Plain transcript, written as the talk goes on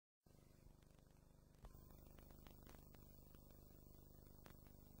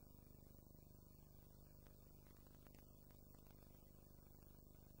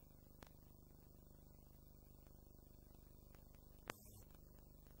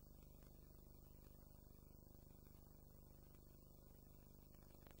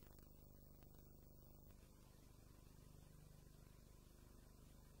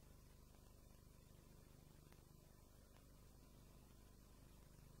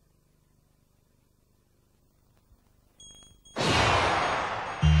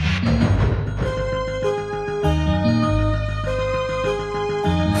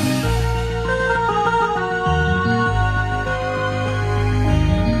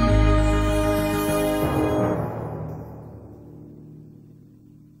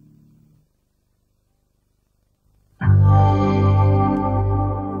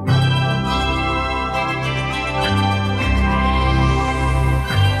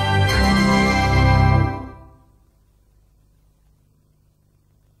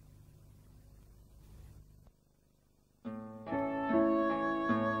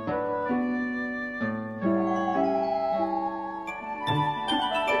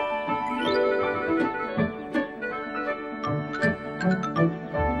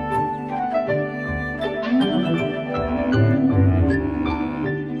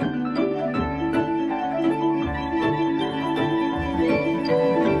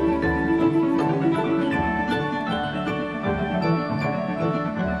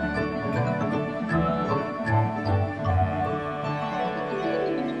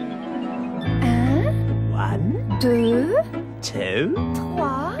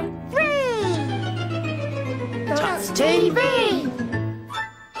Tots TV.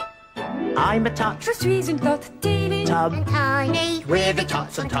 I'm a tot. Je suis une Tot TV. Tom and Tiny. We're the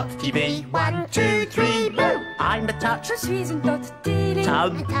Tots on Tots TV. 1, 2, 3, boo! I'm a tot. Je suis une Tot TV.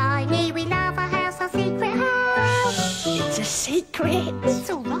 Tom. And Tiny, we love our house, our secret house. It's a secret. It's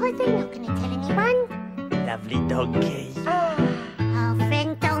all right, they're not going to tell anyone. Lovely donkey. Our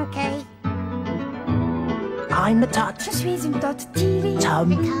friend Donkey. I'm a tot. Je suis une Tot TV.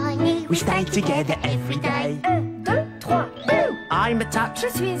 Tom. And Tiny, We stay together every day. 1, 2, 3, boo! I'm a tot. Je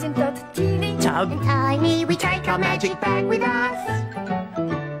suis une Tot TV. Tom. and Tiny, we Take our magic bag with us.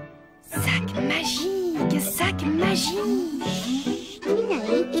 Sac magique, sac magique.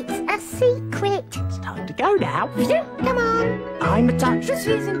 Tiny, it's a secret. It's time to go now. Come on. I'm a tot. Je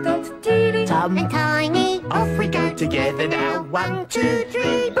suis une Tot TV. Tom. And Tiny, Off we go together now. 1, 2,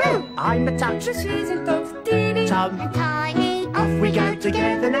 3, boo! I'm a tot. Je suis une Tot TV. Tom. and Tiny, Off we go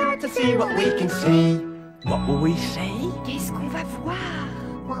together now to see what we can see. What will we see? Qu'est-ce qu'on va voir?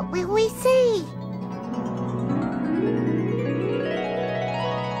 what will we see?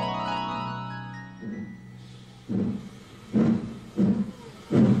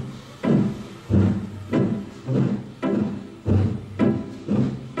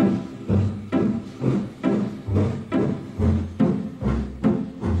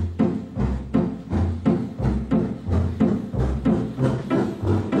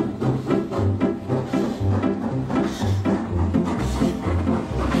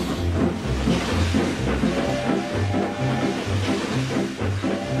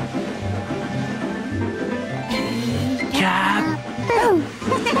 Cab. Boom!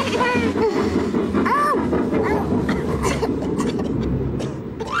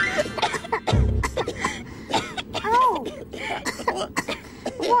 Oh!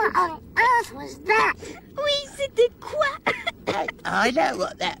 What on earth was that? Oui, c'était quoi? I know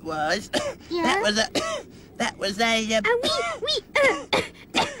what that was. Yeah? That was a. That was a. Ah oui, oui.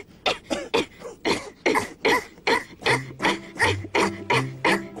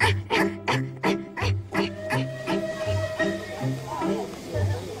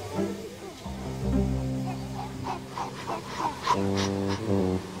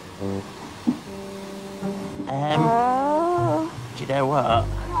 Do you know what?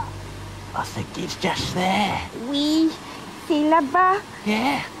 I think it's just there. Oui, c'est là-bas.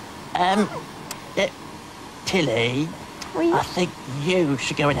 Yeah. Tilly, Oui. I think you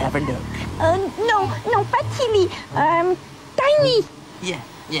should go and have a look. Non, non, pas Tilly. Tiny.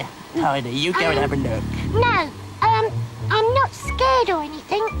 Yeah. Tiny, you go and have a look. No, I'm not scared or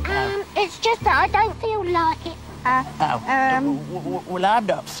anything. It's just that I don't feel like it. Well, I'm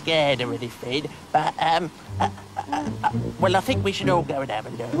not scared or anything, but, well, I think we should all go and have a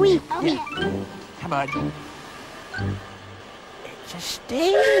look. Oui. Yeah. Come on. It's a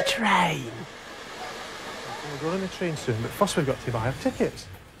steam train. We're going on the train soon, but first we've got to buy our tickets.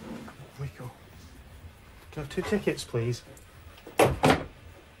 Here we go. Can I have 2 tickets, please?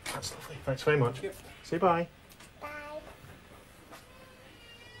 That's lovely. Thanks very much. Yep. Say bye. Bye.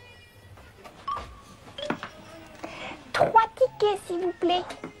 3 tickets, s'il vous plaît.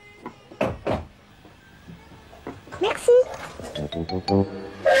 Merci.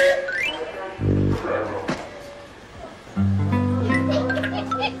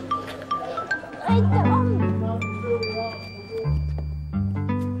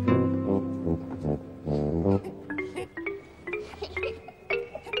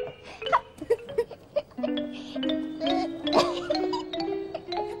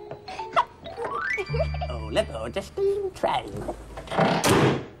 Oh, look, the steam train.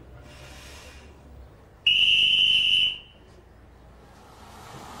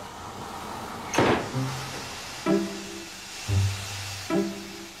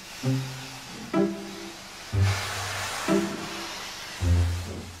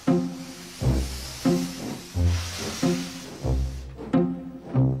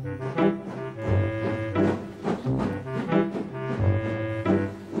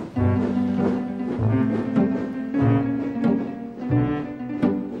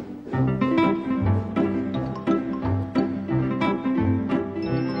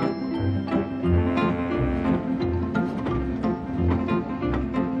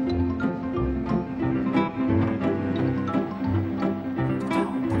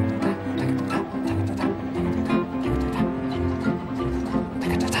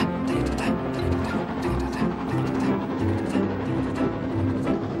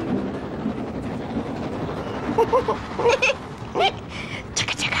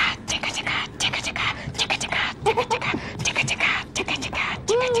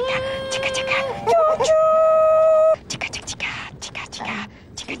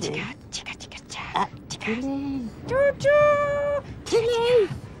 Tilly. Choo-choo! Tilly.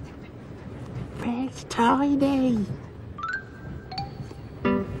 Where's Tiny?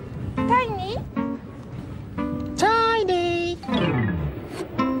 Tiny? Tiny.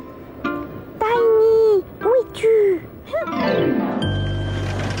 Tiny, où es-tu?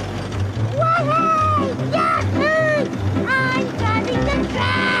 Wahey! Yahoo! I'm driving the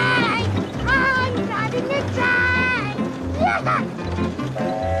train! I'm driving the train! Yeah!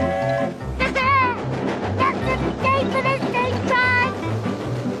 That's the day for the steam train!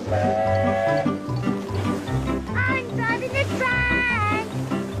 I'm driving the train!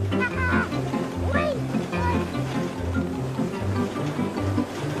 Wait!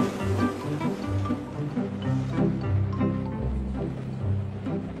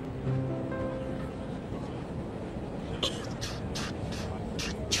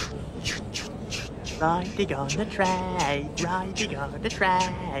 Riding on the train, riding on the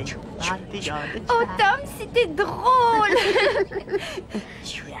train, riding on the train. Oh, Tom, c'était drôle!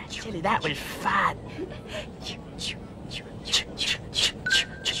 Yeah, Tilly, that was fun.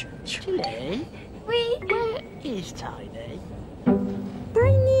 Tilly, Oui. where is Tiny?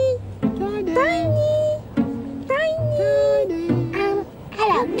 Tiny! Tiny. Tiny! Tiny!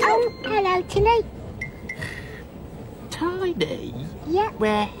 Hello, Tom. Hello, Tilly. Tiny, Yeah,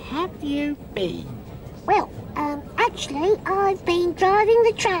 where have you been? well, actually, I've been driving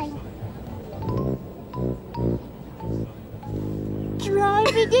the train.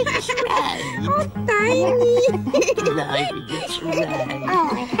 Driving a train. Oh, Tiny! Driving a train. I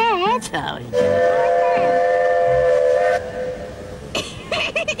have. Tiny.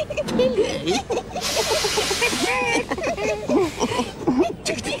 Tilly.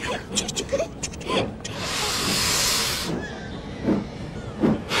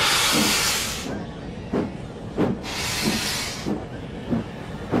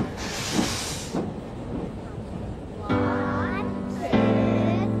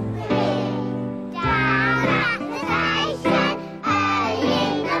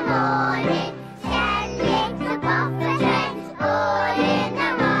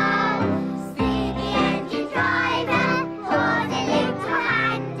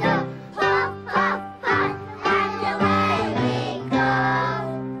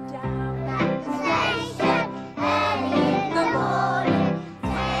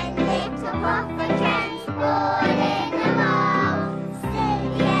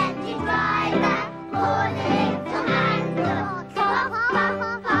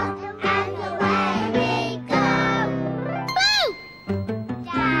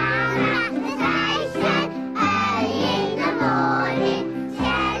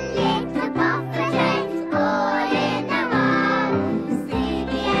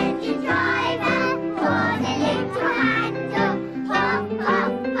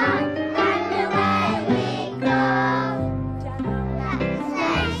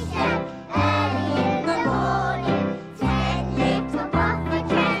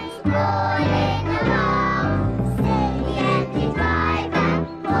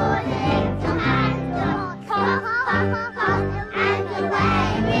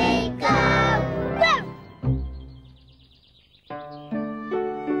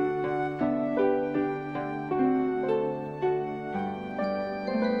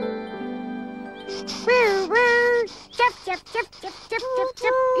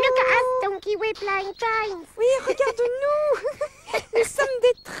 Look at us, donkey, we're playing trains. Oui, regarde-nous! Nous sommes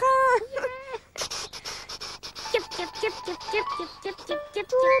des trains!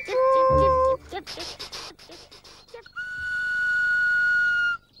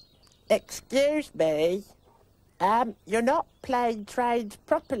 Excuse me. You're not playing trains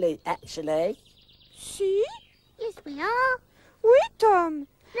properly, actually. Si? Yes, we are. Oui, Tom.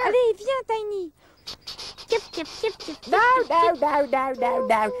 Allez, viens, Tiny. No.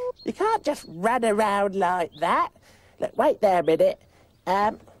 You can't just run around like that. Look, wait there a minute.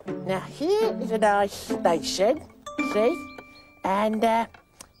 Now here is a nice station, see? And,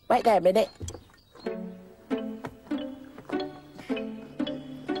 wait there a minute.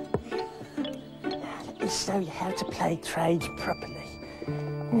 Let me show you how to play trains properly.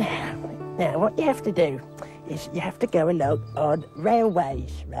 Now, what you have to do is you have to go along on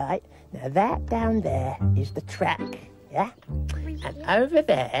railways, right? Now, that down there is the track, yeah? And over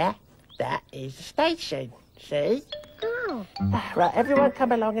there, that is the station, see? Oh. Right, everyone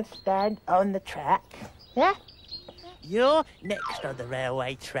come along and stand on the track, yeah? You're next on the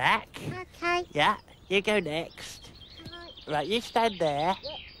railway track. Okay. Yeah, you go next. Right, you stand there.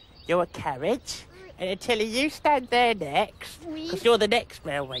 You're a carriage. And until you stand there next, because you're the next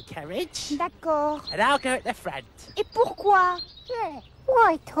railway carriage. D'accord. And I'll go at the front. Et pourquoi? Yeah.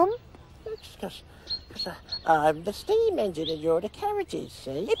 Why, Tom? Because I'm the steam engine and you're the carriages,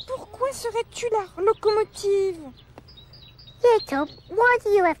 see? Et pourquoi serais-tu la locomotive? Yeah, Tom, why do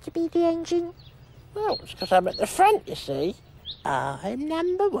you have to be the engine? Well, it's because I'm at the front, you see. I'm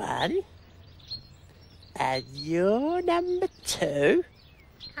number 1. And you're number 2.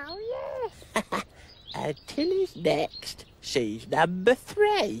 Oh, yes. And Tilly's next. She's number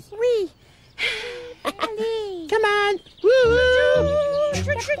 3. Oui. Allez. Come on. Woo!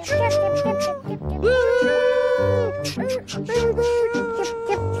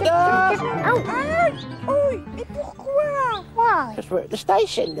 Oh, et pourquoi? Why? Because we're at the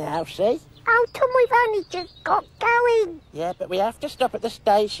station now, see? Oh, Tom, we've only just got going. Yeah, but we have to stop at the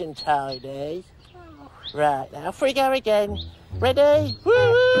station, Tiny. Right, now off we go again. Ready? Woo!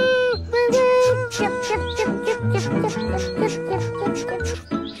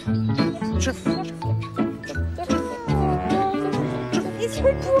 Est-ce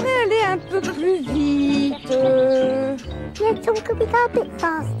qu'on pourrait aller un peu plus vite? Yeah, Tom, could we go a bit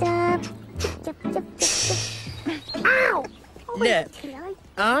faster? Ow! Look,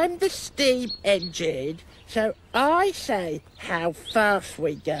 I'm the steam engine, so I say how fast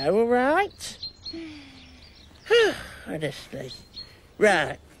we go, all right? Honestly.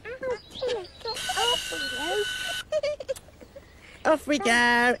 Right. Off we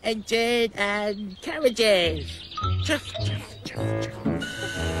go, engine and carriages. Chuff, chuff, chuff, chuff.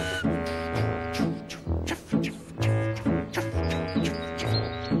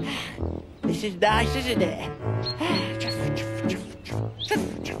 This is nice, isn't it?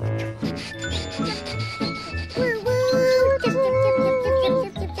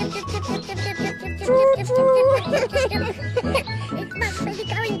 It's much better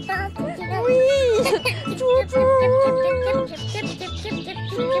going faster, you know.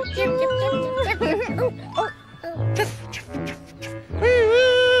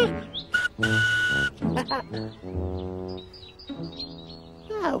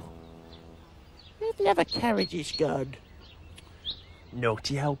 Oh, where the other carriages gone?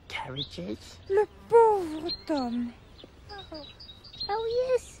 Naughty old carriages. Le pauvre Tom. Oh,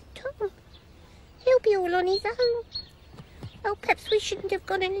 yes, Tom. He'll be all on his own. Oh, perhaps we shouldn't have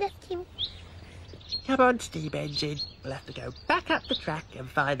gone and left him. Come on, steam engine. We'll have to go back up the track and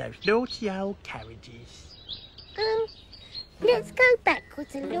find those naughty old carriages. Let's go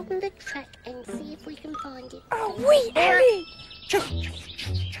backwards along the track and see if we can find it. Oh oui, allez. Chuff, chuff,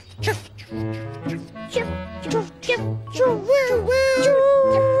 chuff, chuff, chuff.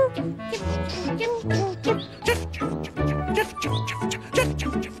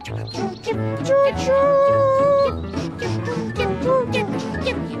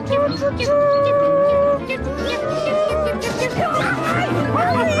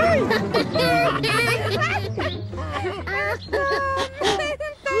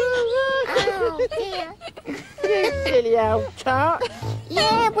 Oh, dear. You silly old tot.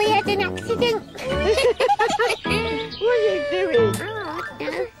 Yeah, we had an accident. What are you doing? Oh,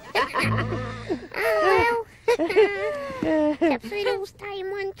 well. Perhaps we'll all stay in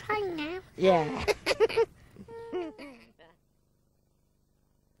one train now. Yeah.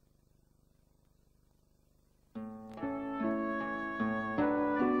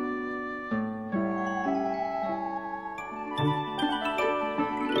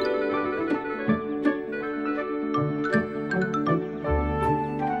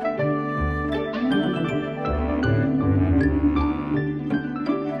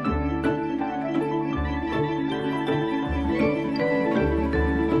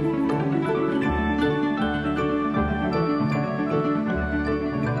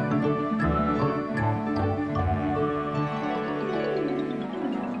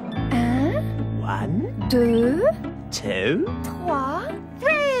 Deux, 2, 3, 3.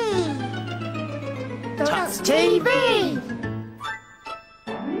 Tots TV.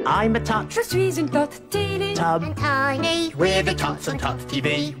 I'm a tot. je suis une Tots télé. Tom. Tiny. We're the Tots on Tots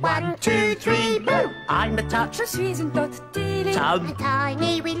TV. 1, 2, 3, boo! I'm a tot. Je suis une Tots télé. Tom.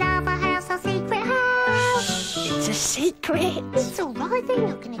 Tiny, we love our house, our secret house. It's a secret. It's all right, they're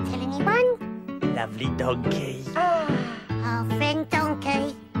not going to tell anyone. Lovely donkey. Our friend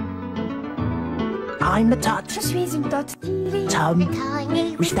Donkey. I'm a tot. Je suis une Tots télé. Tom.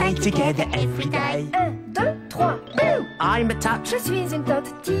 Tiny, We stay together every day. 1, 2, 3, Boo! I'm a tot. je suis une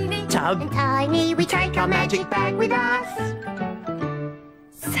Tots télé. Tom. Tiny, we take our magic bag with us.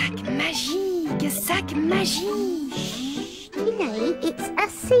 Sac magique, sac magique. Tilly, it's a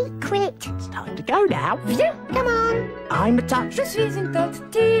secret. It's time to go now. Viens, come on. I'm a tot. Je suis une Tots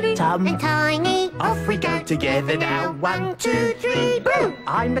télé. Tom. Tiny, Off we go together now. 1, 2, 3, boo!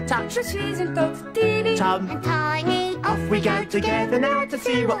 I'm a tot. Je suis une Tots télé. Tom. Tiny, Off we go together now to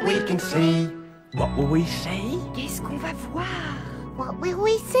see what we can see. What will we see? Qu'est-ce qu'on va voir? What will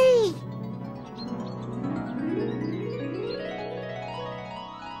we see?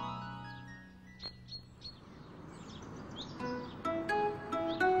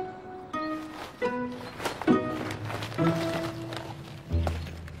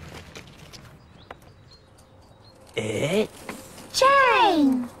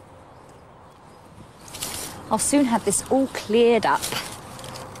 Jane! I'll soon have this all cleared up.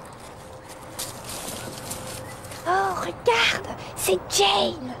 Oh, regarde, c'est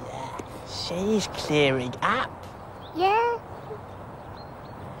Jane. She's clearing up. Yeah?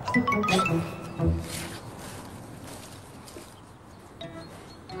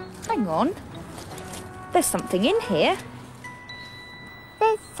 Hang on. There's something in here.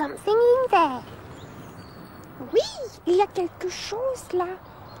 There's something in there. Oui, il y a quelque chose là.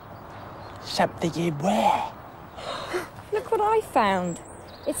 Something in where? Look what I found.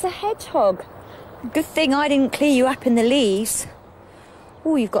 It's a hedgehog. Good thing I didn't clear you up in the leaves.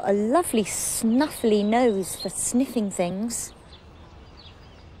 Oh, you've got a lovely snuffly nose for sniffing things.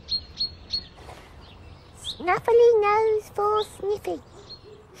 Snuffly nose for sniffing.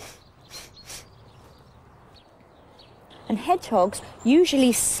 And hedgehogs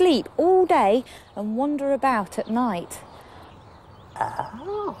usually sleep all day and wander about at night.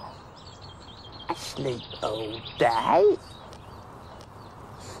 Oh. Asleep all day.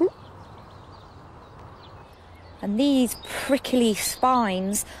 And these prickly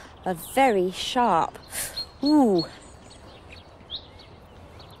spines are very sharp. Ooh.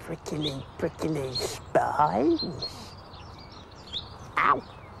 Prickly, prickly spines. Ow.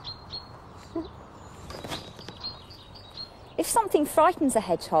 If something frightens a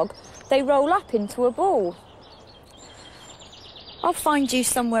hedgehog, they roll up into a ball. I'll find you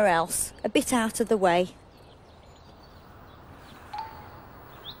somewhere else, a bit out of the way.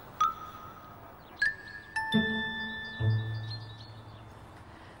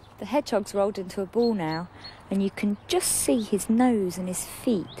 The hedgehog's rolled into a ball now, and you can just see his nose and his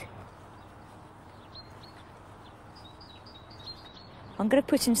feet. I'm going to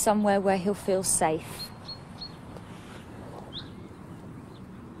put him somewhere where he'll feel safe.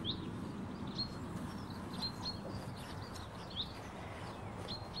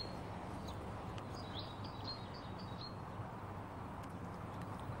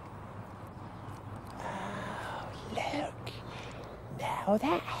 Now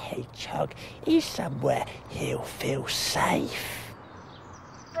that hedgehog is somewhere he'll feel safe.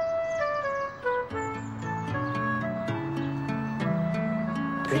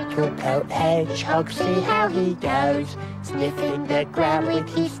 Prickle-coat hedgehog, see how he goes, sniffing the ground with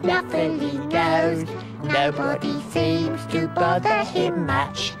his snuffly nose. Nobody seems to bother him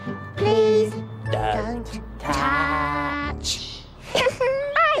much. Please don't touch.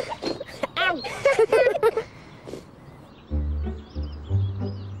 Ow!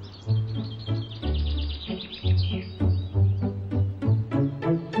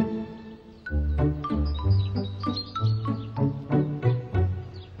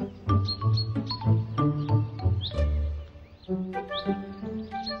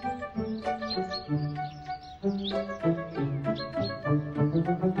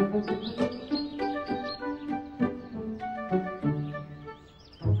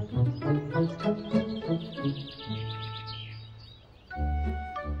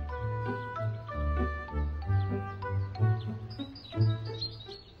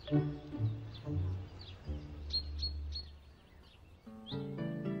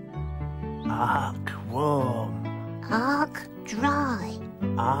 Ark warm. Ark dry.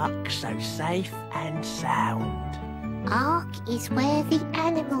 Ark so safe and sound. Ark is where the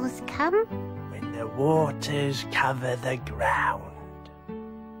animals come. When the waters cover the ground.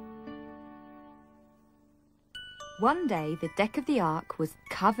 One day, the deck of the ark was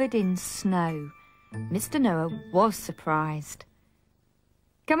covered in snow. Mr. Noah was surprised.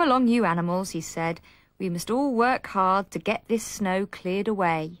 "Come along, you animals," he said. "We must all work hard to get this snow cleared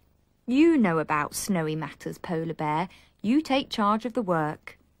away. You know about snowy matters, Polar Bear. You take charge of the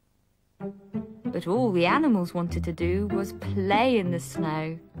work." But all the animals wanted to do was play in the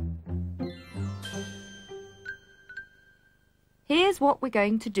snow. "Here's what we're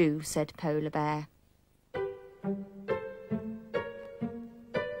going to do," said Polar Bear.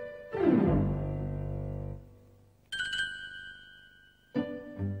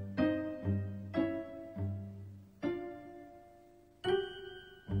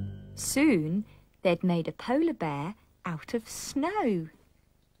 Soon, they'd made a polar bear out of snow.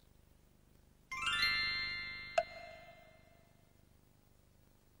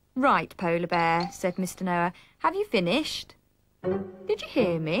 "Right, Polar Bear," said Mr. Noah. "Have you finished? Did you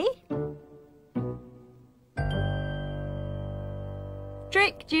hear me?"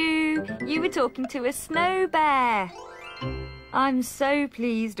 tricked you. You were talking to a snow bear. I'm so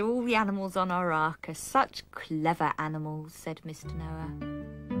pleased all the animals on our ark are such clever animals, said Mr.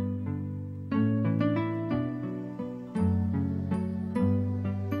 Noah.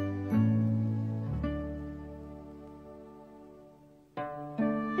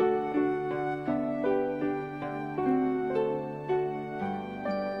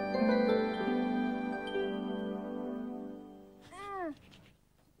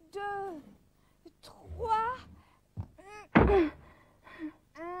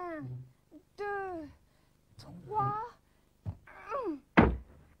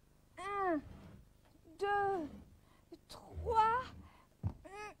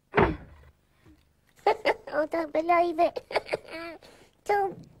 I don't believe it.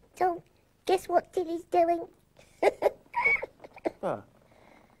 Tom, guess what Tilly's doing? What?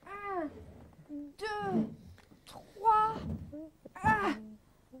 1, 2, 3.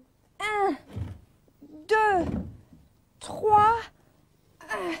 1, 2, 3.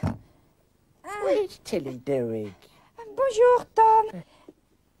 What is Tilly doing? Bonjour, Tom. 1,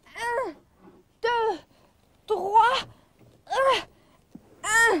 2, 3.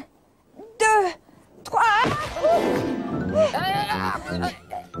 1, 2, 3.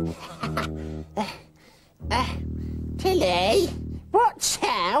 Tilly? What's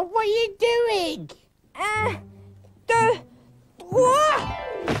out? What are you doing? 1, 2, 3.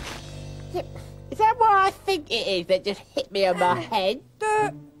 Is that what I think it is that just hit me on my head? 2,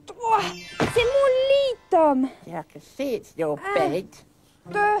 3. C'est mon lit, Tom. Yeah, I can see it's your bed.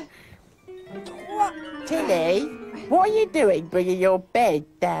 2, 3. Tilly, what are you doing bringing your bed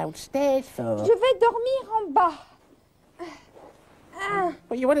downstairs for? Je vais dormir en bas. 1,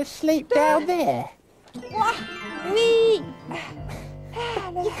 Well, you want to sleep down there? 3. Oui.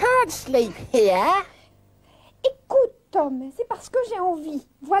 You can't sleep here. Écoute, Tom, c'est parce que j'ai envie.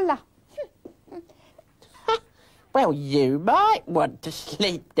 Voilà. Well, you might want to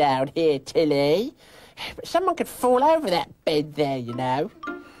sleep down here, Tilly. But someone could fall over that bed there, you know.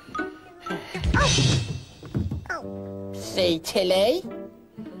 Oh, See, Tilly?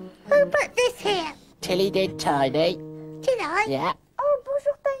 who put this here? Tilly did, Tiny. Did I? Yeah. Oh,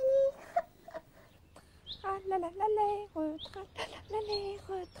 bonjour, Tiny. Ah, la la la, les retraits, la les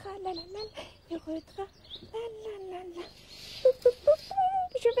retraits, la la la, les retraits, la la la la.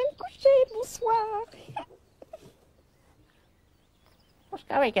 Je vais me coucher, bonsoir. What's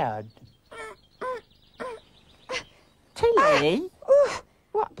going on? Tilly?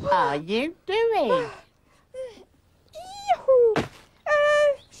 What are you doing? Youhou.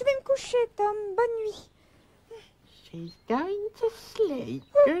 Je vais me coucher, Tom. Bonne nuit. She's going to sleep.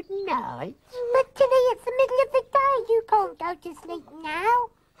 Good night. But Tilly, it's the middle of the day. You can't go to sleep now.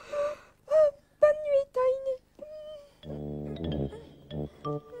 Bonne nuit, Tiny.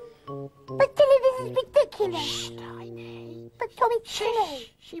 But Tilly, this is ridiculous. Shh, Tiny. But Tom, it's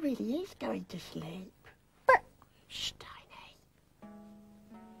Tilly. She really is going to sleep. But Shh, Tiny.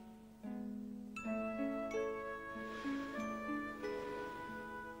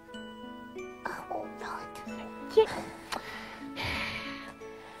 oh, all right.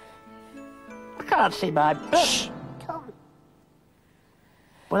 I can't see my book. Tom.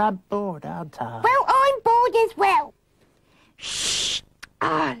 Well, I'm bored, aren't I? Well, I'm bored as well. Shh.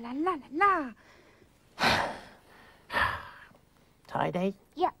 Ah, la la la la. Tiny,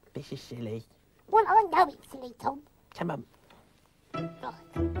 Yeah. this is silly. Well, I know it's silly, Tom. Come on. Right.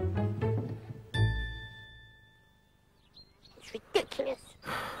 It's ridiculous.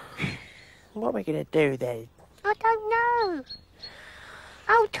 What are we going to do then? I don't know.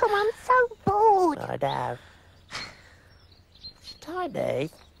 Oh, Tom, I'm so bored. I know. Tiny,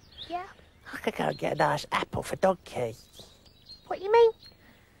 Yeah? I could go and get a nice apple for Donkey. What do you mean?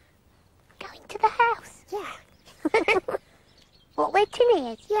 Going to the house? Yeah. What, where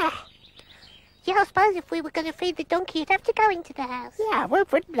Tilly is? Yeah. Yeah, I suppose if we were going to feed the donkey, you'd have to go into the house. Yeah,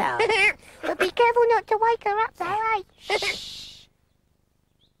 wouldn't I? But be careful not to wake her up, though, eh?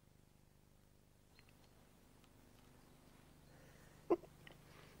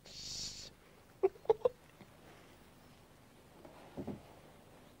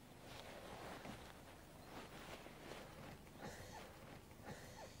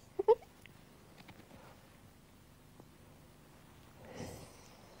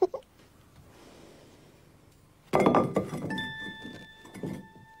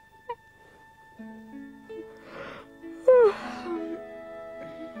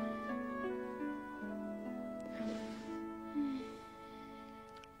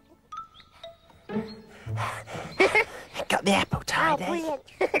 Got the apple, Oh, Tiny. brilliant.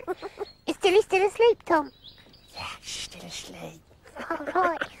 Is Tilly still asleep, Tom? Yeah, she's still asleep. All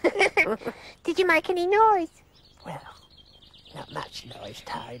right. Did you make any noise? Well, not much noise,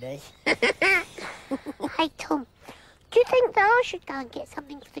 Tony. Hey, Tom, do you think that I should go and get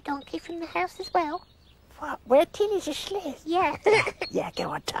something for the donkey from the house as well? What? Where Tilly's asleep? Yeah. Yeah, go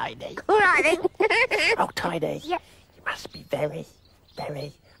on, Tiny. All right, then. Oh, Tiny. Yeah. You must be very,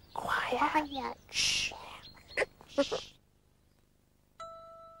 very quiet. Quiet. Shh.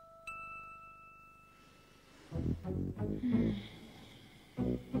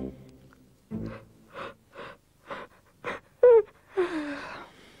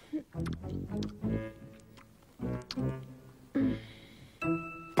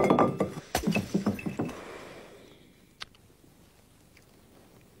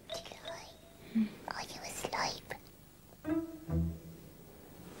 Are you asleep?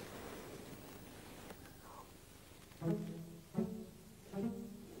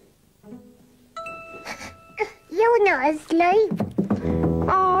 You're not asleep.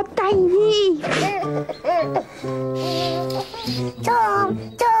 Oh, Davy. Tom,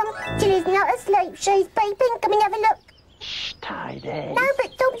 Tilly's not asleep. She's peeping. Come and have a look. Shh, Tiny. No,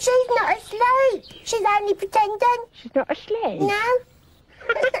 but Tom, she's not asleep. She's only pretending. She's not asleep. No.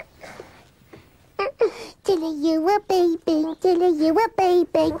 Tilly, you were peeping. Tilly, you were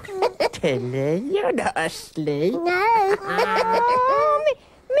peeping. Tilly, you're not asleep. No. Oh,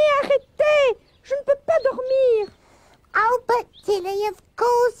 mais arrêtez! Je ne peux pas dormir. Oh, but Tilly, of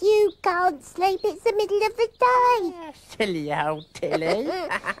course you can't sleep. It's the middle of the day. Silly old Tilly.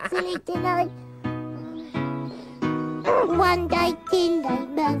 Silly Tilly. One day Tilly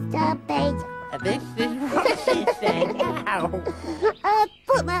moved her bed. This is what she said. Ow. I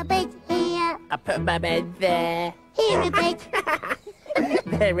put my bed here. I put my bed there. Here a bed.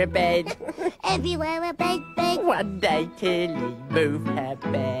 There a bed. Everywhere a bed. One day Tilly moved her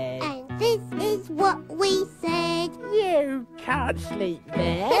bed. And this is what we said. You can't sleep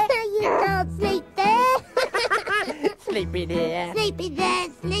there. You can't sleep there. Sleep in here. Sleep in there.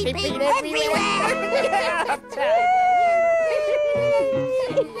 Sleep in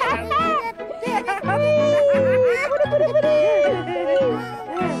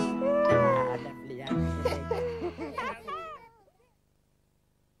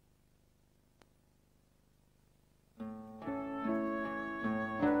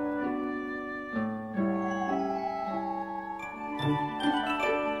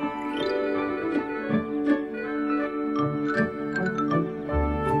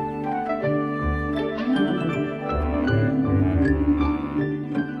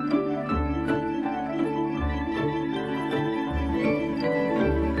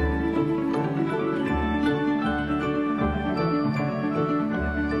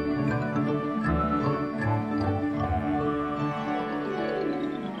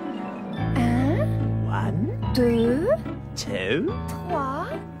Deux, 2, trois.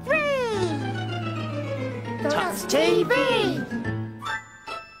 Tots TV.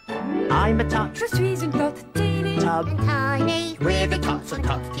 I'm a tot. Je suis une Tot TV. Tom. Tiny. We're the Tots of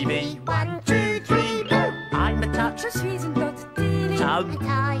Tots TV. 1, 2, 3, boom. I'm a tot. Je suis une Tot TV. Tom.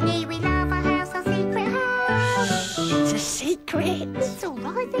 Tiny, we love our house, our secret house. It's a secret. It's all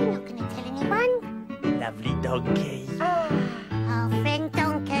right, they're not going to tell anyone. Lovely donkey. Our friend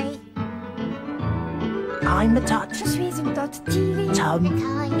Donkey. I'm a tot. Je suis une Tot TV. Tom.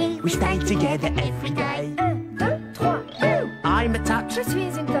 Tiny, We stay together every day. 1, 2, 3, boom. I'm a tot. Je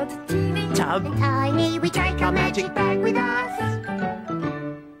suis une Tot TV. Tom. Tiny, we take our magic bag with us.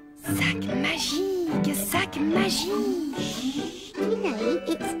 Sac magique, sac magique. Tilly,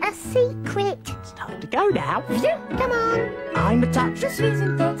 it's a secret. It's time to go now. Come on. I'm a tot. Je suis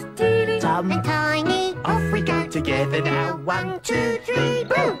une Tot TV. Tom. And Tiny, Off we go together now. 1, 2, 3,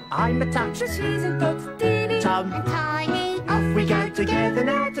 boom. I'm a tot. Je suis une Tot TV. Tom. and Tiny, Off we go together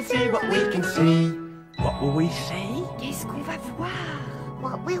now to see what we can see. What will we see? Qu'est-ce qu'on va voir?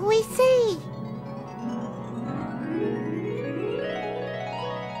 what will we see?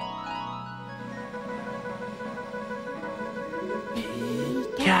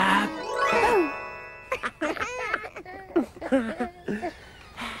 Cap.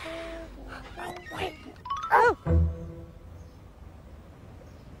 Oh, wait. Oh.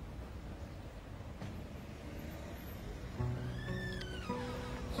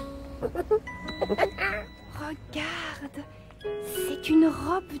 Regarde, c'est une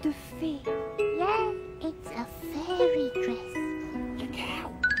robe de fée. Yeah, it's a fairy dress. Look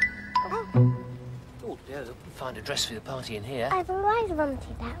out. Oh, yeah, we'll find a dress for the party in here. I've always wanted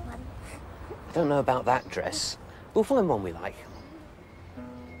that one. I don't know about that dress. We'll find one we like.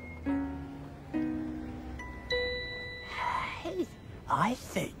 Hey, I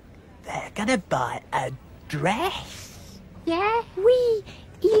think they're gonna buy a dress. Yeah? Oui,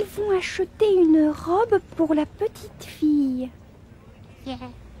 ils vont acheter une robe pour la petite fille.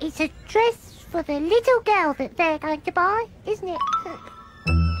 Yeah. It's a dress for the little girl that they're going to buy, isn't it?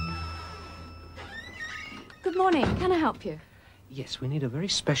 Good morning. Can I help you? Yes, we need a very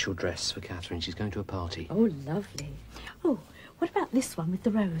special dress for Catherine. She's going to a party. Oh, lovely. Oh, what about this one with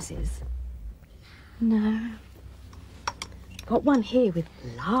the roses? No. Got one here with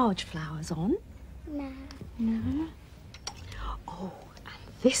large flowers on. No. No. Oh,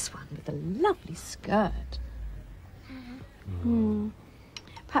 and this one with a lovely skirt.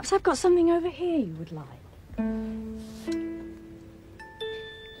 Perhaps I've got something over here you would like.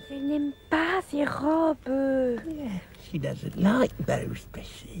 Elle n'aime pas ces robes. Yeah, she doesn't like those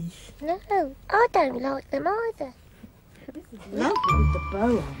dresses. No, I don't like them either. Lovely with the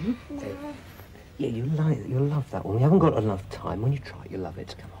bow on. Yeah, you'll love that one. We haven't got enough time. When you try it, you'll love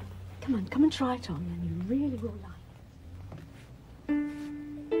it. Come on. Come and try it on, and you really will like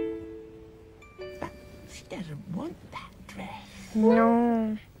it. She doesn't want that dress.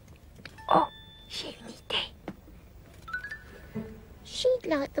 No. Oh, j'ai une idée. She'd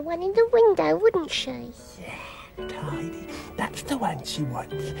like the one in the window, wouldn't she? Yeah, tidy. That's the one she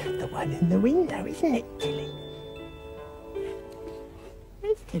wants. The one in the window, isn't it, Tilly?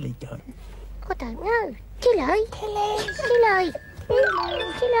 Where's Tilly gone? I don't know. Tilly? Tilly! Tilly!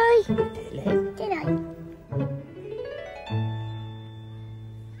 Tilly! Tilly? Tilly!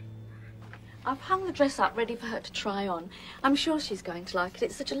 I've hung the dress up ready for her to try on. I'm sure she's going to like it.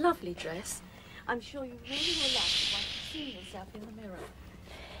 It's such a lovely dress. I'm sure you really will like it once you see yourself in the mirror.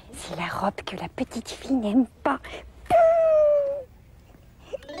 C'est la robe que la petite fille n'aime pas.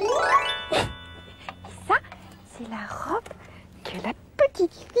 Et ça, c'est la robe que la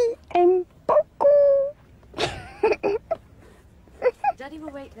petite fille aime beaucoup. Daddy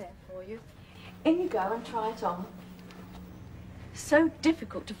will wait there for you. In you go and try it on. So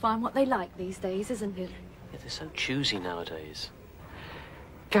difficult to find what they like these days, isn't it? Yeah, they're so choosy nowadays.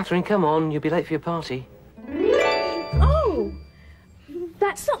 Catherine, come on. You'll be late for your party. Oh!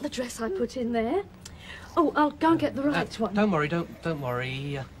 That's not the dress I put in there. Oh, I'll go and get the right one. Don't worry. Don't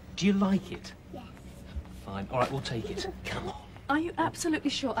worry. Do you like it? Yes. Fine. All right, we'll take it. Come on. Are you absolutely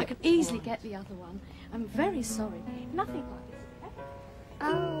sure? I could easily get the other one. I'm very sorry. Nothing like this.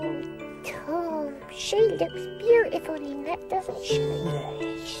 Oh, Tom, she looks beautiful in that, doesn't she?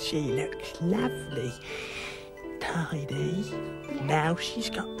 Yeah, she looks lovely. Tidy. Yeah. Now she's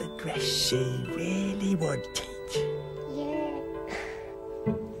got the dress she really wanted. Yeah.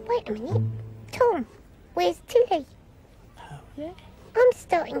 Wait a minute. Tom, where's Tilly? Oh, yeah? I'm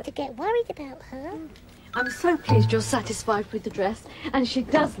starting to get worried about her. I'm so pleased you're satisfied with the dress, and she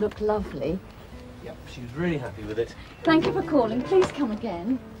does look lovely. Yep, she was really happy with it. Thank you for calling. Please come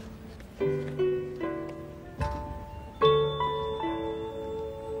again.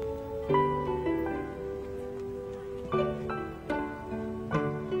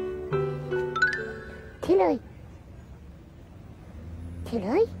 Tilly?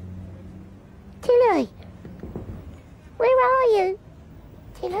 Tilly? Tilly? Where are you?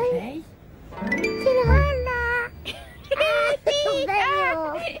 Tilly? Tilly?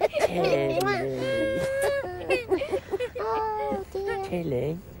 There you are. Oh, dear.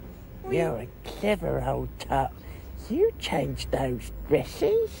 Tilly, you're a clever old tot. You changed those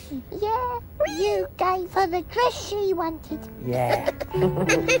dresses. Yeah, you gave her the dress she wanted. Yeah.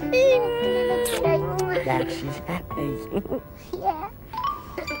 Now she's happy. Yeah.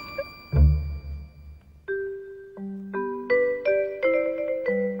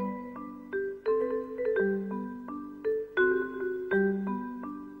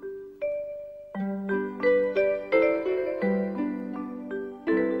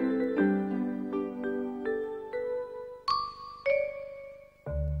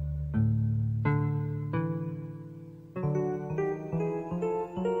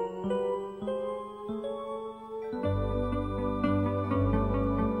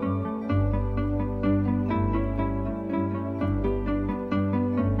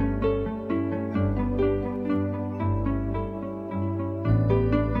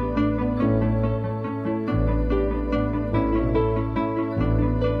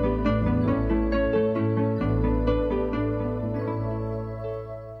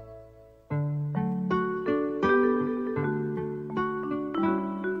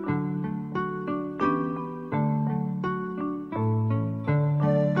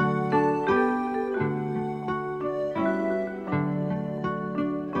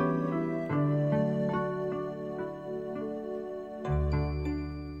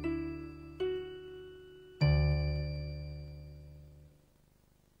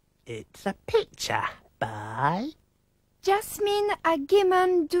 It's a picture by Jasmine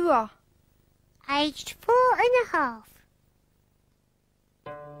Agiman Dua. Aged 4.5.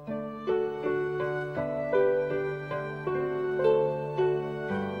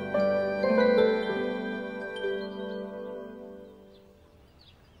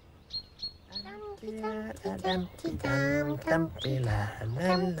 Dumpty dum dumpty la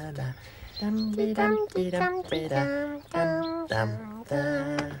la la la. Dumpty dumpty dumpty dum dum dum da.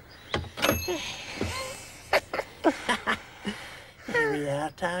 Here we are,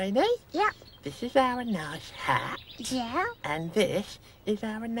 Tiny. Yep. This is our nice hat. Yeah. And this is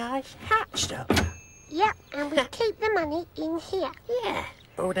our nice hat stop. Yep. And we keep the money in here. Yeah.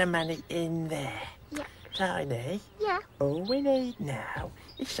 All the money in there. Yep. Tiny. Yeah. All we need now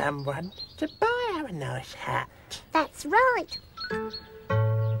is someone to buy our nice hat. That's right.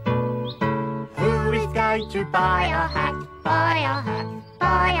 Who is going to buy our hat? Buy our hat,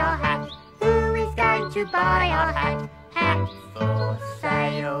 buy our hat. Who is going to buy our hat? Hat for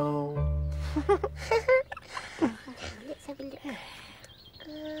sale. Let's have a look.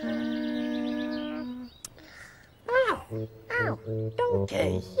 Oh,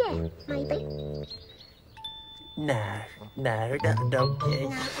 donkey. Yeah, maybe. No, not a donkey.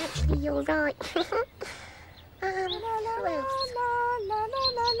 No, actually, you're right. Who else?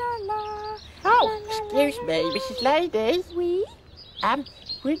 Oh, excuse me, Mrs. Lady. Oui?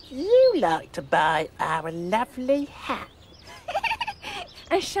 Would you like to buy our lovely hat?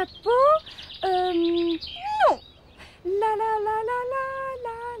 Un chapeau? Non. La la la la la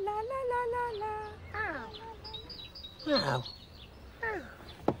la la la la la. Oh. Oh.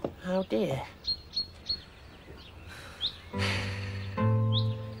 Oh dear.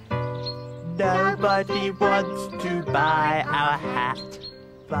 Nobody wants to buy our hat.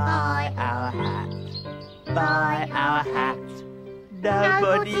 Buy our hat. Buy our hat.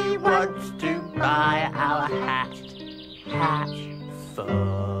 Nobody wants to buy our hat. Hat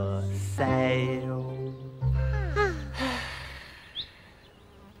for sale.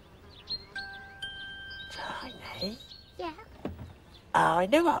 Tiny, Yeah. I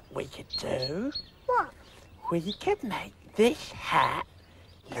know what we could do. What? We could make this hat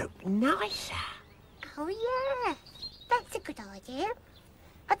look nicer. Oh, yeah. That's a good idea.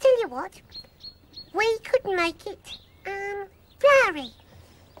 I'll tell you what. We could make it, flowery.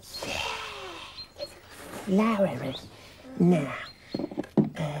 Flowery. Now,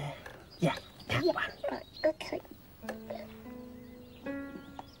 yeah, that one. Right, okay.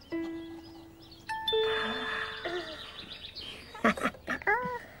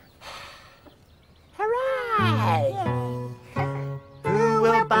 Hooray! Who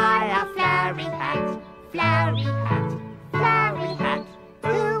will buy our flowery hat? Flowery hat, flowery hat.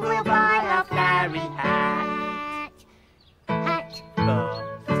 Who will buy our flowery hat? Hat For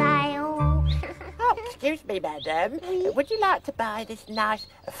sale. Oh, excuse me, madam. Would you like to buy this nice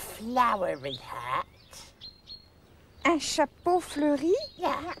flowery hat? Un chapeau fleuri?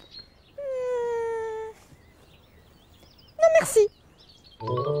 Yeah. Non, merci.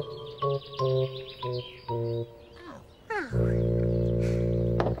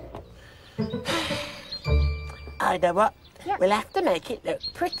 I know what. Yeah. We'll have to make it look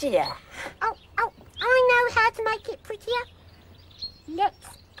prettier. Oh, I know how to make it prettier. Let's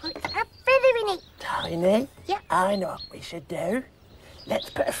put a feather in it. Tiny? Yeah. I know what we should do. Let's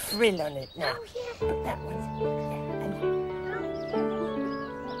put a frill on it now. Oh, yeah. Put that one.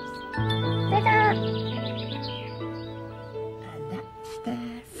 Feather. And that's the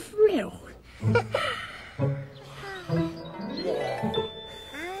frill.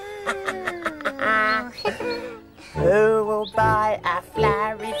 Who will buy a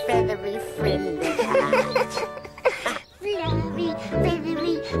flowery, feathery, frilly hat? Flowery,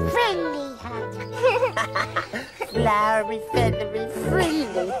 feathery, friendly hat. Flowery, feathery,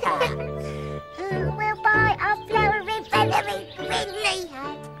 frilly hat. Who will buy a flowery, feathery, friendly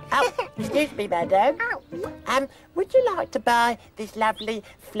hat? Oh, excuse me, madam. Oh, Would you like to buy this lovely,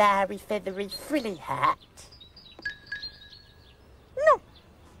 flowery, feathery, frilly hat?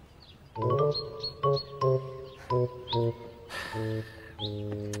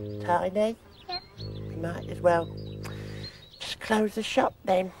 Tiny? Yeah. We might as well just close the shop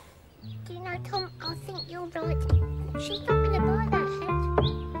then. Do you know, Tom, I think you're right. She's not going to buy that hat.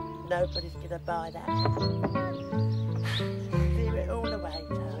 Nobody's going to buy that hat. Clear it all away,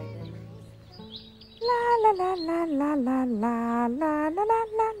 Tiny. La la la la la la la la la la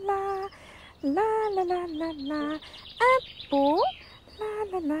la la la la la la. Un pot. La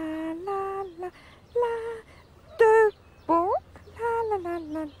la la la la la. Deux pots. La la la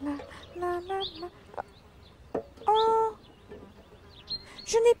la la la la la. Oh,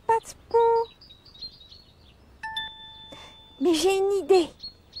 je n'ai pas de pot. Mais j'ai une idée.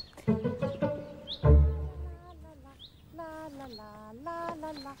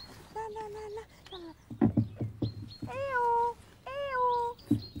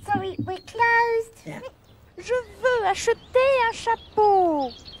 Sorry, we're closed. Yeah. Je veux acheter un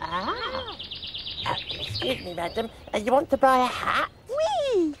chapeau. Excuse me, madam. You want to buy a hat?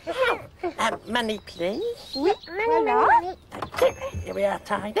 Oui. Money, please. Oui, voilà. Here we are,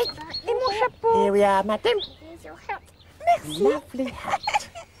 tidy. Et mon chapeau. Here we are, madam. Here's your hat. Merci. Lovely hat.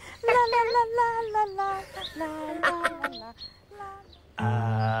 La la la la la la la la la. Oh,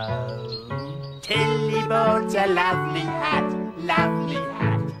 Tilly bought a lovely hat, lovely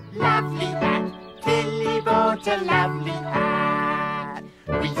hat, lovely hat. Tilly bought a lovely hat.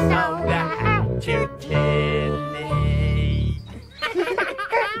 We sold a hat to Tilly.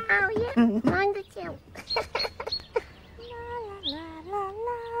 Oh, yeah, mine the too.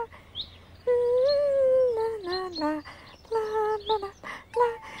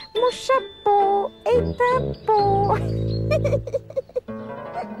 Mon chapeau est un pot.